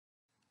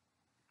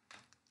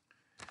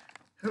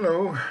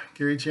Hello,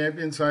 Gary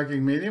Champion, Psychic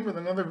Medium, with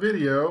another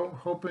video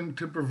hoping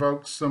to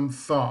provoke some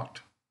thought.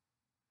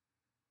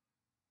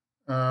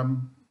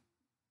 Um,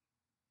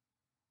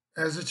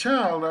 as a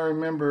child, I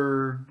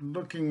remember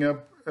looking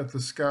up at the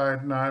sky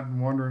at night and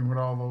wondering what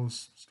all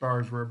those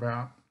stars were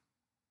about.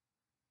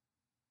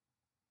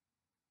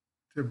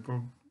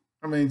 Typical,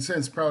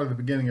 since probably the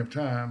beginning of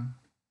time,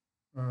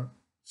 uh,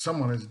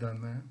 someone has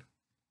done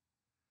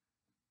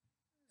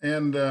that.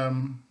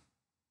 And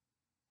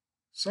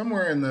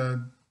somewhere in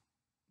the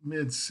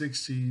mid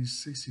 60s,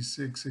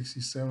 66,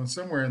 67,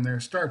 somewhere in there,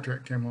 Star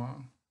Trek came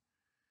along.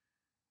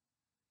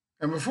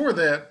 And before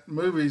that,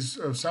 movies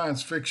of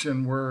science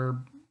fiction were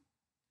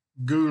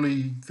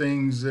ghouly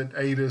things that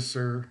ate us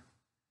or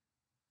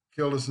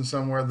killed us in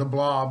somewhere. The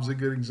Blob's a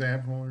good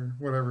example, or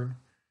whatever.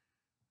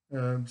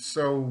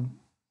 So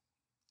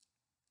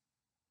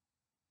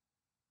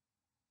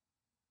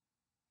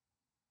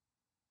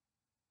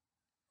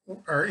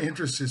our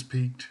interest has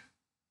peaked.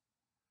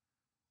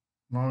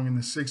 Long in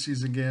the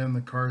 60s again,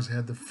 the cars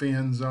had the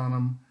fins on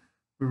them.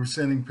 We were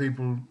sending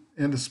people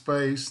into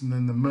space and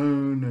then the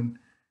moon, and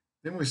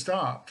then we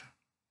stopped.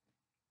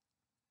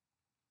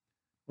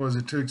 Was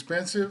it too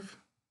expensive?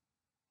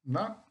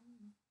 Not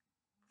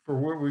for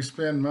what we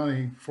spend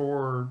money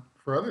for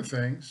other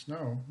things.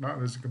 No,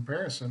 not as a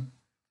comparison.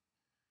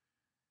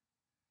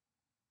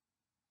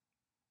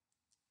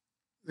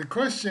 The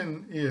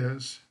question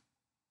is,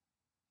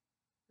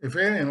 if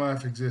alien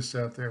life exists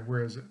out there,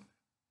 where is it?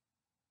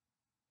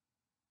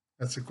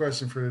 That's the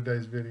question for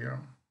today's video.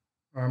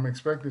 I'm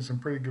expecting some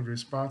pretty good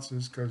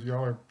responses because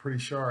y'all are pretty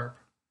sharp.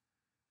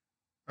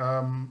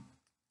 A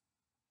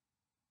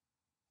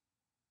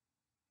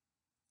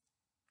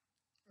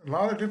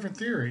lot of different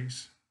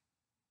theories.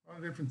 A lot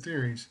of different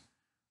theories.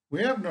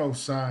 We have no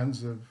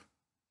signs of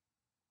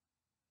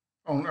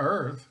on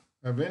Earth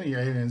of any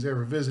aliens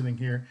ever visiting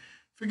here.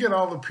 Forget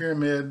all the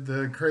pyramid,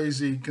 the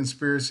crazy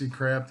conspiracy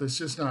crap that's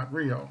just not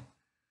real.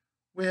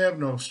 We have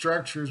no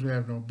structures, we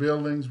have no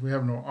buildings, we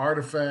have no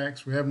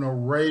artifacts, we have no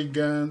ray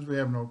guns, we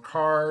have no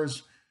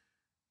cars.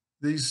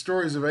 These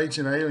stories of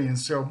ancient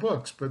aliens sell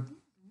books, but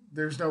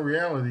there's no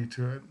reality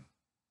to it.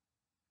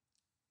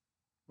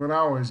 What I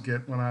always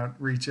get when I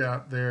reach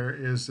out there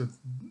is that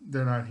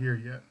they're not here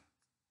yet.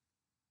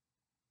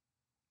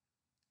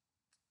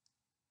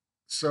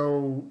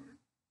 So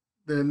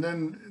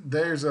then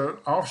there's an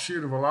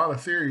offshoot of a lot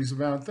of theories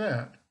about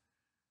that.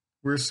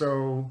 We're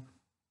so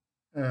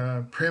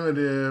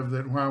primitive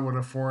that why would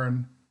a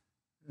foreign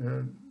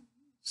uh,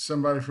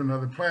 somebody from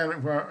another planet,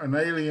 an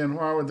alien,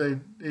 why would they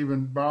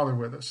even bother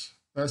with us?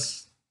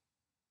 That's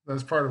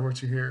part of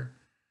what you hear.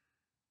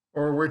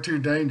 Or we're too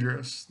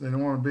dangerous. They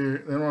don't want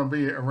to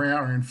be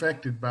around or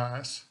infected by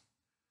us.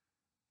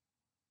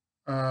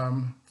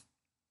 Um,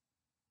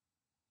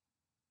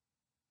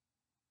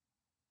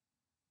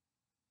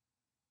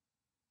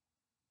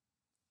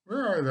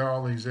 where are there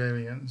all these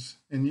aliens?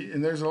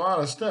 And there's a lot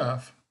of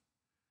stuff.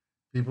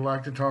 People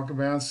like to talk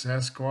about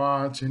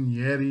Sasquatch and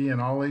Yeti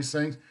and all these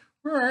things.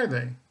 Where are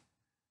they?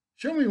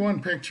 Show me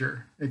one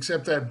picture,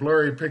 except that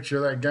blurry picture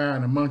of that guy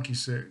in a monkey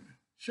suit.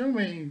 Show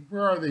me,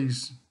 where are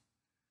these?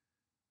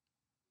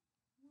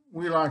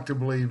 We like to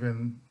believe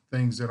in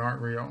things that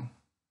aren't real.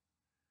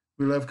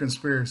 We love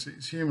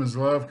conspiracies. Humans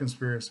love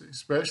conspiracies,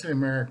 especially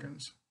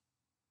Americans.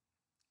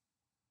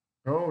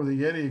 Oh, the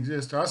Yeti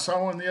exists. I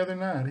saw one the other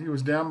night. He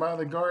was down by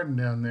the garden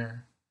down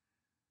there.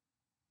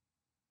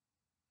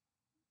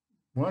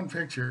 One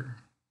picture.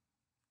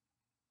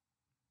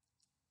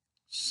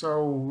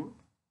 So,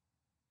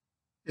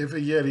 if a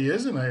Yeti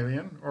is an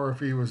alien, or if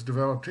he was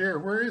developed here,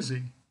 where is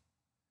he?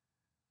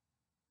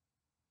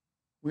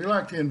 We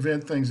like to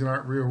invent things that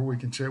aren't real where we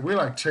can chase. We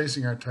like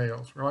chasing our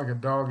tails. We're like a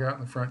dog out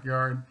in the front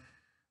yard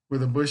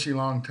with a bushy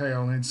long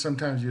tail, and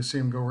sometimes you'll see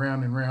him go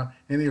round and round,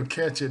 and he'll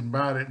catch it and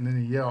bite it, and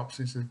then he yelps.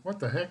 He says, "What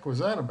the heck was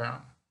that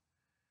about?"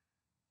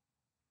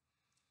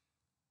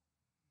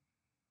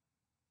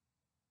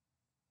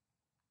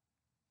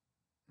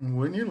 And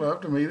wouldn't you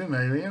love to meet an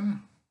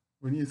alien?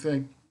 Wouldn't you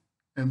think,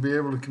 and be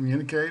able to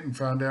communicate and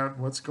find out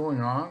what's going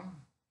on?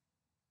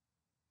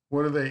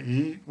 What do they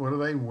eat? What do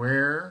they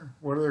wear?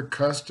 What are their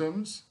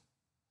customs?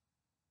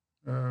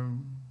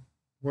 Um,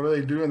 what do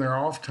they do in their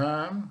off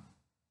time?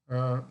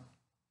 Uh,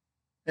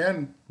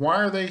 and why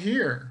are they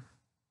here?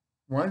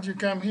 Why did you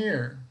come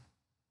here?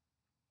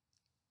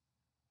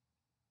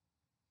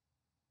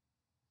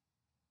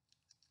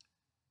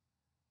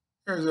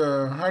 There's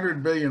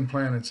 100 billion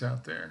planets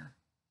out there.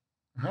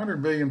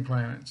 100 billion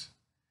planets.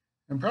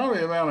 And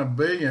probably about 1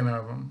 billion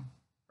of them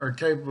are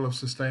capable of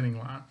sustaining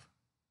life.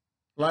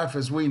 Life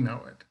as we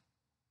know it.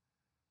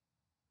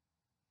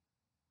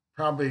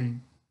 Probably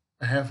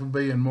a half a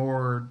billion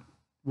more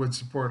would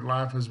support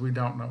life as we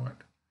don't know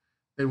it.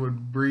 They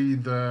would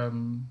breathe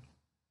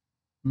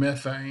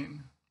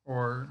methane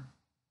or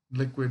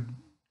liquid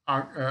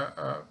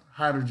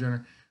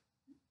hydrogen.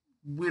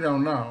 We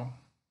don't know.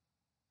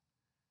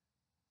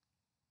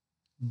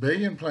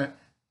 Billion planet,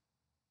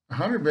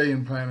 100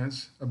 billion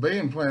planets, 1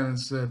 billion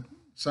planets that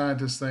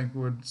scientists think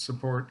would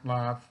support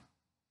life.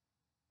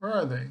 Where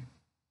are they?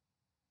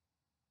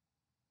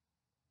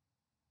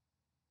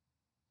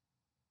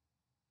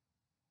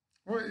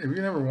 What, have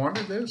you never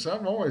wondered this?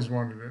 I've always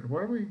wondered it.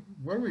 What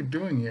are we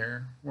doing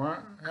here? Why,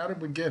 how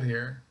did we get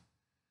here?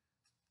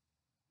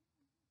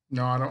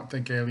 No, I don't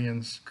think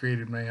aliens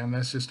created man.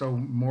 That's just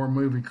more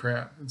movie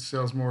crap. It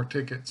sells more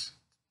tickets.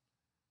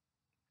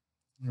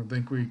 I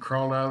think we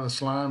crawled out of the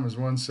slime as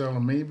one cell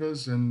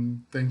amoebas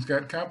and things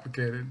got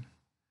complicated.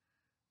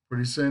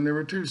 Pretty soon there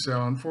were 2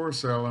 cell and 4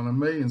 cell and 1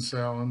 million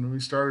cell, and we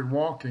started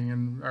walking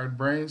and our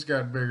brains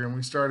got bigger and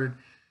we started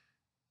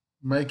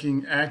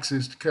making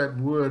axes to cut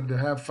wood, to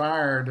have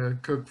fire, to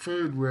cook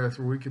food with,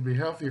 where we could be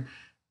healthier.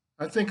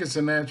 I think it's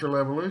a natural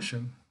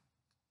evolution.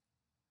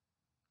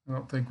 I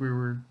don't think we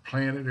were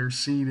planted or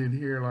seeded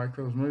here like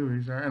those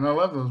movies are. And I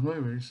love those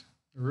movies.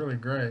 They're really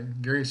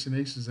great. Gary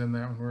Sinise is in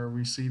that one where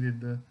we seeded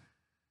the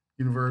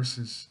universe.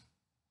 Is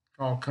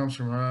all comes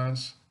from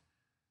us.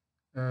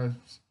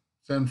 It's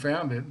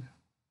unfounded.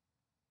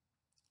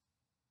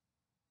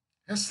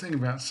 That's the thing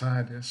about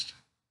scientists.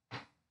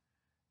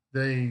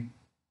 They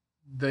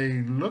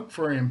look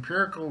for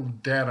empirical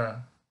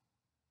data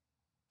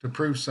to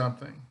prove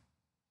something,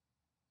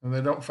 and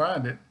they don't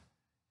find it.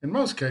 In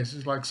most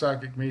cases, like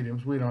psychic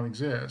mediums, we don't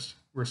exist.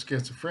 We're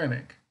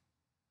schizophrenic.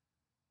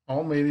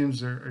 All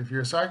mediums are, if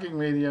you're a psychic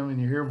medium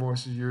and you hear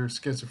voices, you're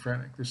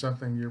schizophrenic. There's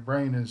something, your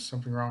brain is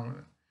something wrong with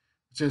it,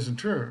 which isn't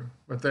true,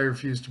 but they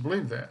refuse to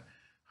believe that.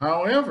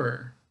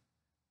 However,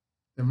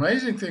 the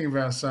amazing thing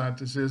about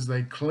scientists is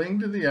they cling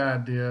to the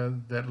idea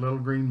that little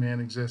green men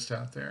exist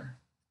out there,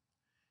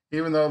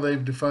 even though they've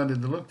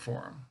defunded the look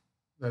for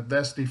them.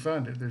 That's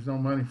defunded. There's no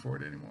money for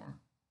it anymore.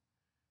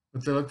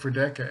 But they look for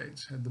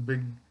decades. Had the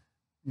big,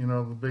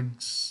 the big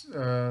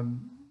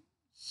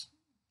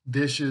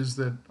dishes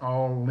that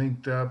all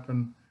linked up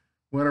and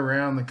went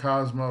around the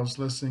cosmos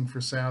listening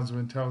for sounds of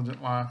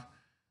intelligent life.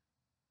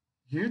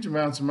 Huge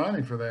amounts of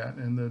money for that.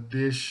 And the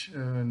dish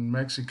in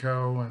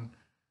Mexico and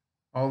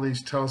all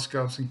these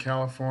telescopes in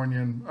California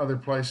and other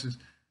places.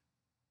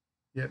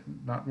 Yet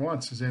not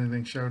once has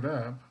anything showed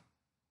up.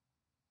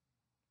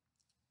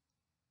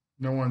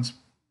 No one's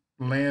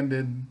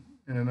landed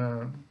in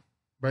a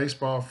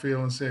baseball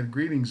field and said,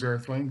 "Greetings,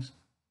 Earthlings."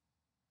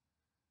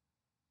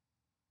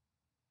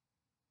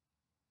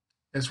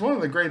 It's one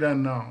of the great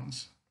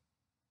unknowns.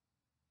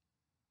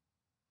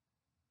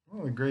 One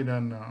of the great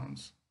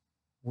unknowns.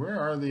 Where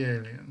are the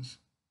aliens?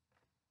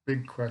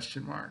 Big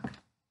question mark.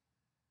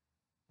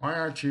 Why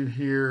aren't you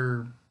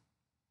here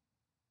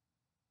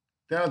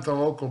down at the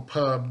local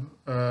pub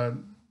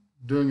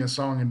doing a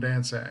song and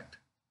dance act?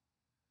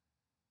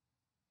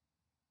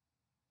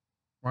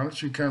 Why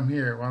don't you come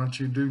here? Why don't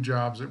you do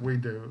jobs that we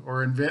do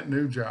or invent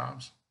new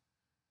jobs?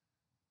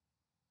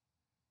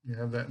 You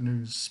have that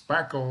new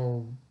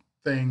spackle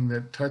thing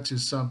that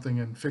touches something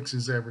and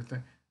fixes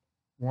everything.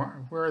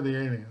 Where are the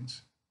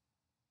aliens?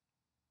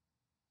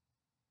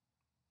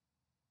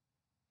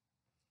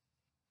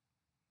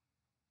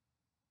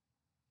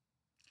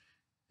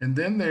 And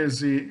then there's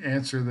the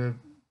answer that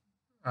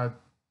I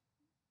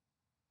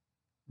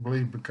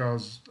believe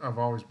because I've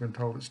always been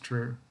told it's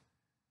true.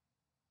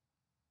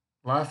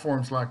 Life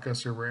forms like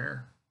us are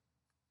rare.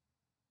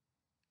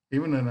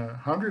 Even in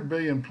 100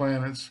 billion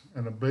planets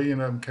and 1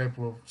 billion of them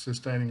capable of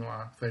sustaining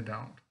life, they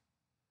don't.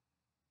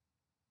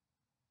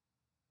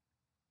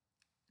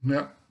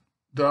 Now,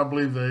 do I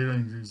believe the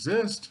aliens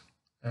exist?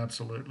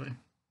 Absolutely.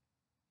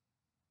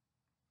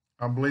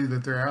 I believe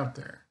that they're out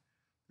there.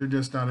 They're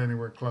just not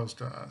anywhere close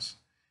to us.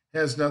 It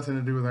has nothing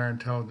to do with our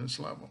intelligence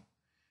level.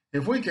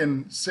 If we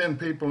can send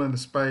people into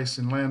space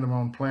and land them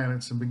on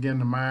planets and begin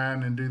to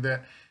mine and do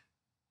that,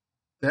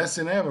 that's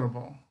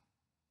inevitable.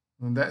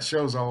 And that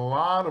shows a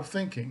lot of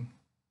thinking.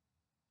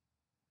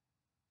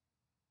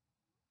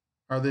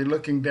 Are they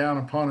looking down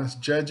upon us,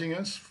 judging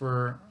us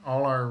for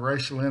all our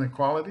racial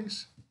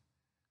inequalities?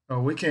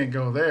 Oh, we can't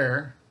go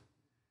there.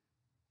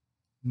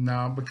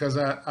 No, because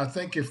I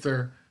think if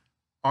there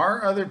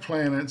are other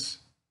planets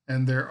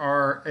and there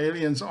are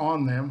aliens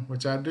on them,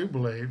 which I do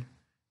believe,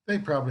 they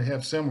probably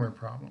have similar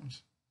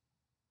problems.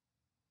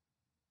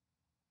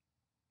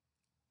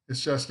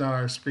 It's just not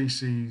our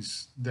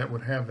species that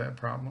would have that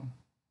problem.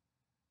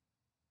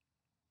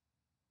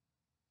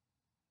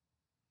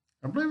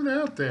 I believe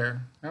they're out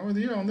there. I'm with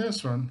you on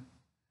this one.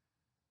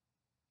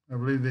 I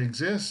believe they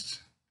exist.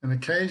 And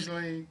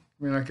occasionally,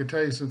 I could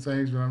tell you some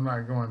things, but I'm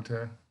not going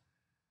to.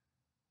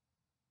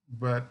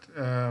 But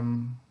I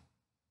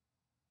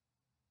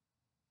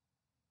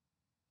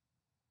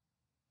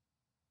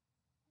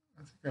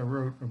think I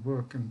wrote a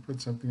book and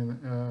put something in it,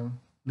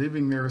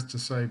 Leaving the Earth to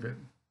Save It.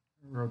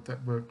 I wrote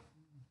that book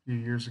a few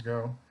years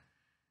ago.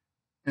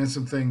 And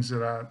some things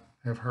that I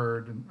have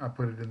heard, and I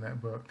put it in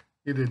that book.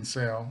 It didn't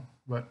sell,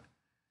 but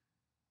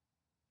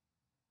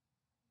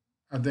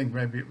I think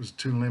maybe it was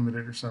too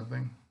limited or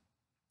something.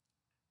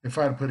 If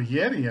I'd put a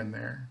Yeti in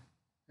there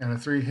and a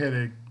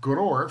 3-headed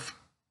Gdorf,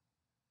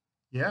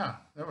 yeah,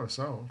 that would have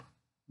sold.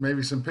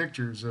 Maybe some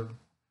pictures of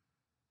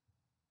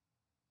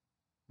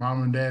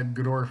Mom and Dad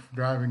Gdorf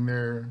driving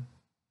their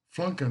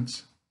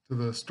flunkins to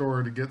the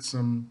store to get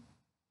some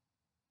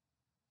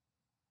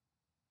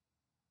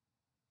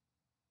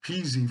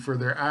peasy for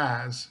their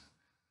eyes.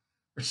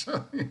 or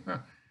something.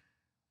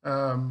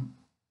 Um,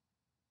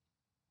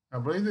 I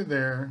believe they're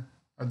there.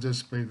 I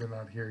just believe they're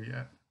not here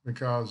yet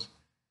because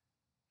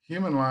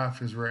human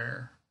life is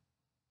rare.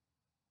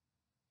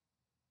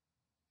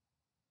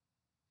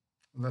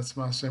 That's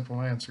my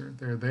simple answer.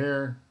 They're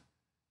there.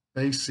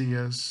 They see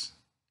us.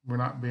 We're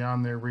not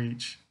beyond their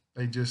reach.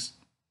 They just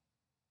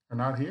are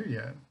not here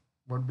yet.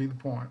 What would be the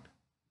point?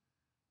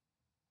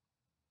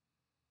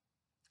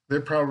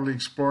 They're probably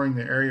exploring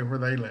the area where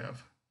they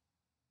live,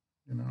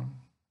 you know.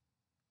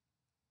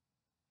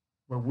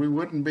 But we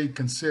wouldn't be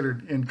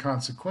considered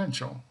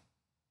inconsequential.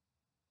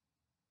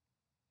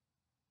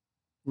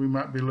 We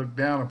might be looked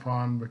down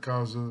upon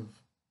because of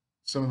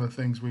some of the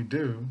things we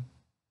do,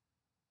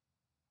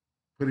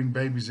 putting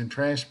babies in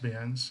trash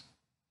bins.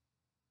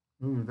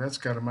 Ooh, that's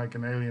got to make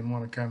an alien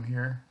want to come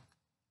here.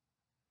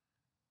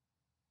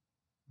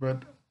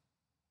 But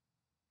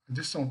I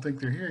just don't think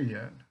they're here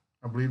yet.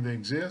 I believe they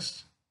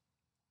exist.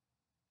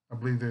 I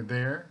believe they're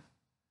there.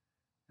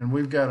 And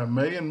we've got a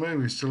million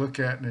movies to look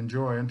at and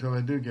enjoy until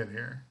they do get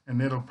here.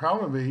 And it'll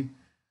probably be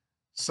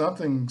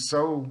something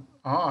so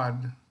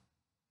odd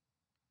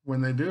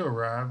when they do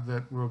arrive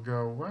that we'll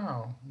go,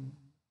 wow,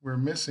 we're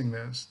missing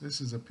this. This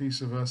is a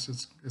piece of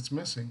us it's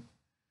missing.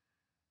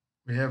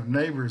 We have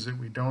neighbors that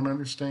we don't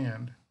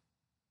understand.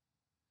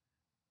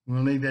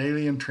 We'll need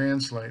alien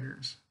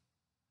translators.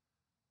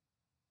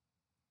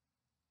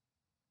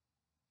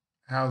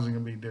 Housing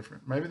will be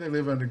different. Maybe they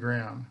live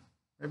underground.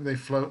 Maybe they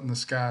float in the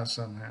sky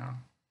somehow.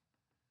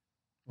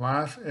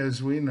 Life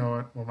as we know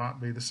it will not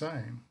be the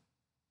same.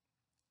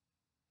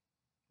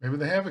 Maybe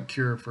they have a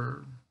cure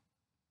for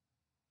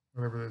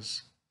whatever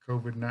this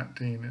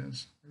COVID-19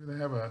 is. Maybe they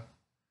have a,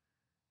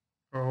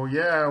 oh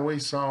yeah, we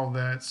solved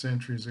that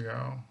centuries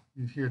ago.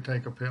 You here,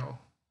 take a pill.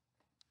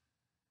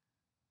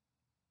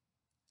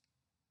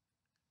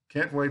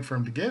 Can't wait for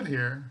them to get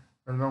here,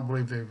 but I don't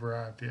believe they've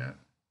arrived yet.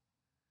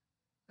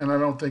 And I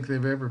don't think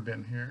they've ever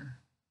been here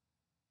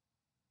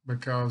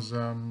because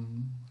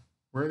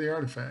where are the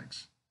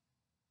artifacts?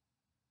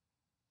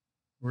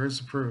 Where's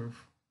the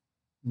proof?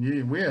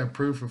 We have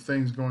proof of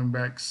things going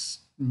back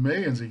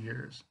millions of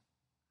years.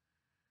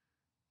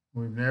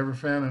 We've never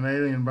found an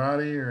alien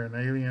body or an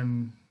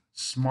alien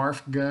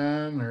SMARF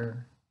gun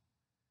or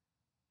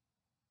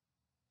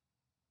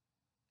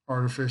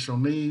artificial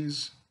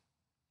knees,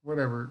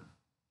 whatever.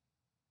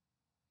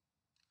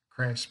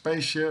 Crashed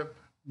spaceship.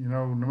 You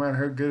know, no matter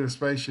how good a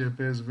spaceship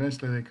is,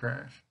 eventually they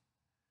crash.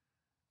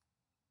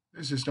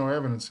 There's just no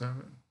evidence of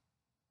it.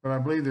 But I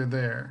believe they're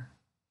there.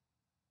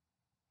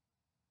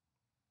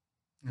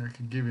 I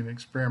could give you an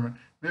experiment.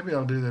 Maybe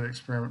I'll do that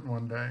experiment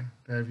one day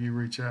to have you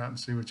reach out and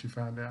see what you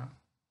find out.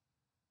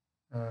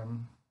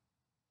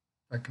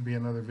 That could be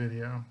another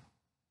video.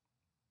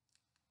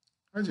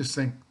 I just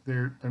think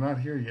they're not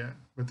here yet,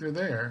 but they're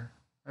there.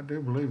 I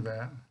do believe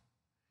that.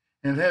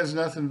 And it has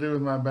nothing to do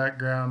with my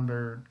background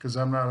or because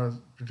I'm not a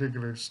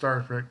particular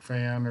Star Trek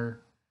fan or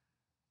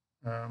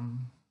I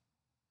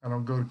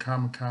don't go to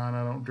Comic-Con.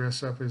 I don't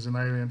dress up as an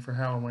alien for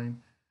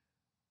Halloween.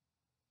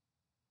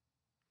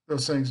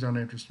 Those things don't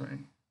interest me.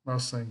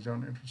 Most things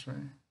don't interest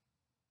me.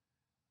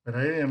 But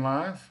alien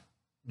life,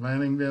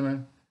 landing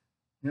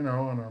in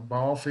on a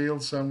ball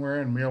field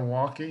somewhere in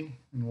Milwaukee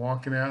and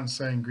walking out and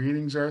saying,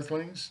 "Greetings,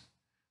 Earthlings.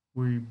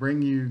 We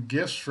bring you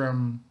gifts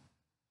from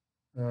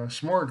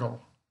Smorgle."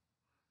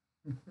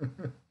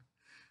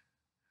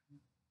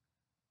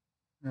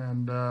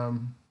 And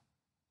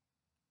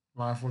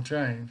life will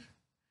change.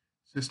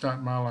 It's just not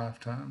in my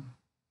lifetime.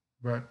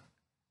 But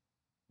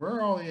where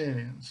are all the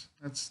aliens?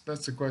 That's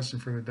the question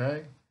for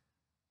today.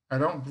 I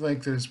don't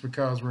think that it's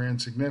because we're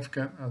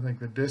insignificant. I think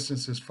the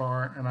distance is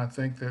far, and I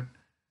think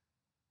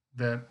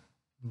that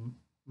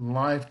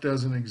life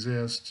doesn't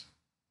exist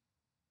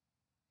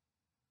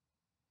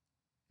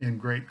in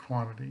great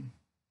quantity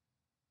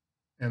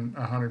in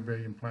 100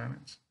 billion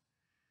planets.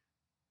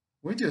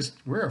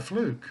 We're a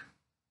fluke.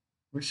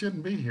 We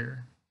shouldn't be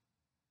here.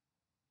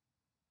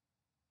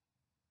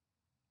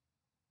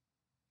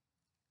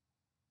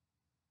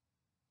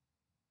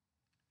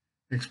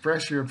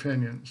 Express your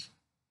opinions.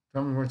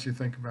 Tell me what you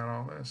think about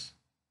all this.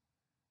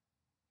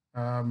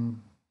 No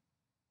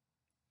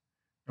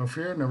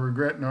fear, no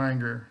regret, no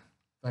anger.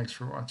 Thanks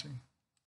for watching.